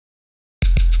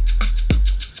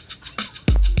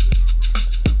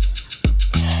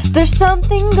There's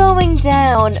something going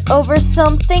down over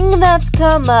something that's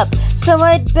come up, so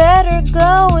I'd better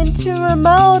go into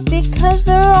remote because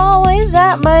they're always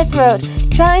at my throat,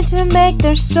 trying to make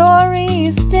their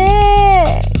story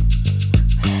stick.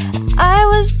 I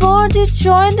was born to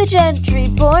join the gentry,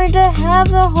 born to have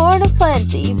the horn of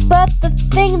plenty, but the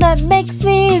thing that makes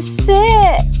me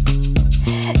sick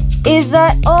is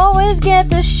I always get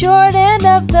the short end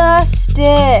of the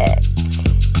stick.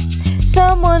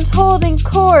 Someone's holding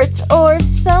court or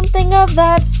something of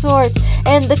that sort,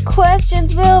 and the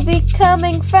questions will be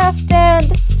coming fast and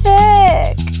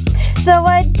thick. So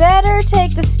I'd better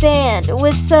take the stand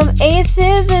with some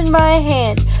aces in my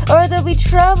hand, or there'll be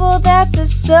trouble that's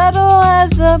as subtle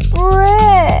as a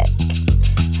brick.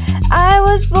 I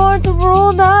was born to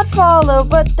rule, not follow,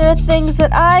 but there are things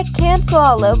that I can't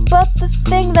swallow. But the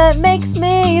thing that makes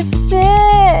me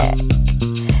sick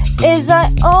is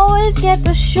I always get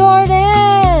the short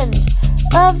end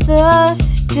of the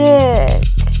stick.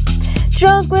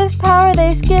 Drunk with power,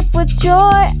 they skip with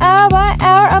joy. Hour by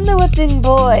hour, I'm the whipping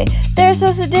boy. They're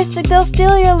so sadistic, they'll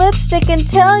steal your lipstick and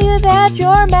tell you that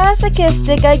you're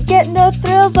masochistic. I get no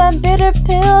thrills on bitter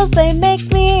pills, they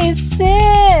make me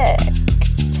sick.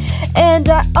 And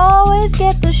I always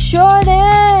get the short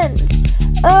end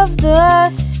of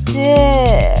the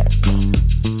stick.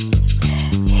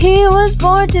 He was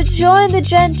born to join the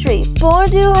gentry,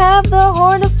 born to have the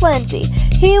horn of plenty.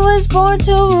 He was born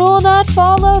to rule, not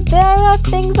follow. There are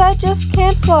things I just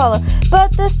can't swallow.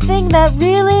 But the thing that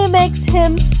really makes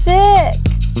him sick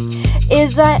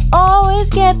is I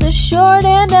always get the short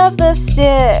end of the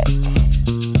stick.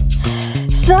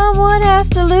 Someone has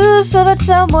to lose so that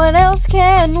someone else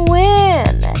can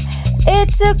win.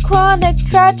 It's a chronic,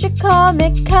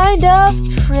 tragicomic kind of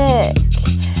trick.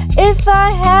 If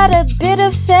I had a bit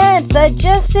of sense, I'd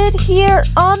just sit here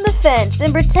on the fence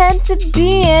and pretend to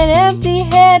be an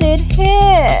empty-headed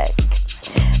hick.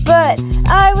 But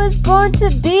I was born to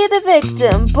be the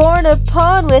victim, born a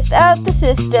pawn without the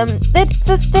system. It's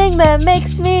the thing that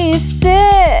makes me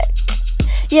sick.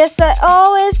 Yes, I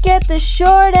always get the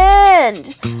short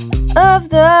end of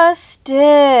the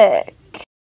stick.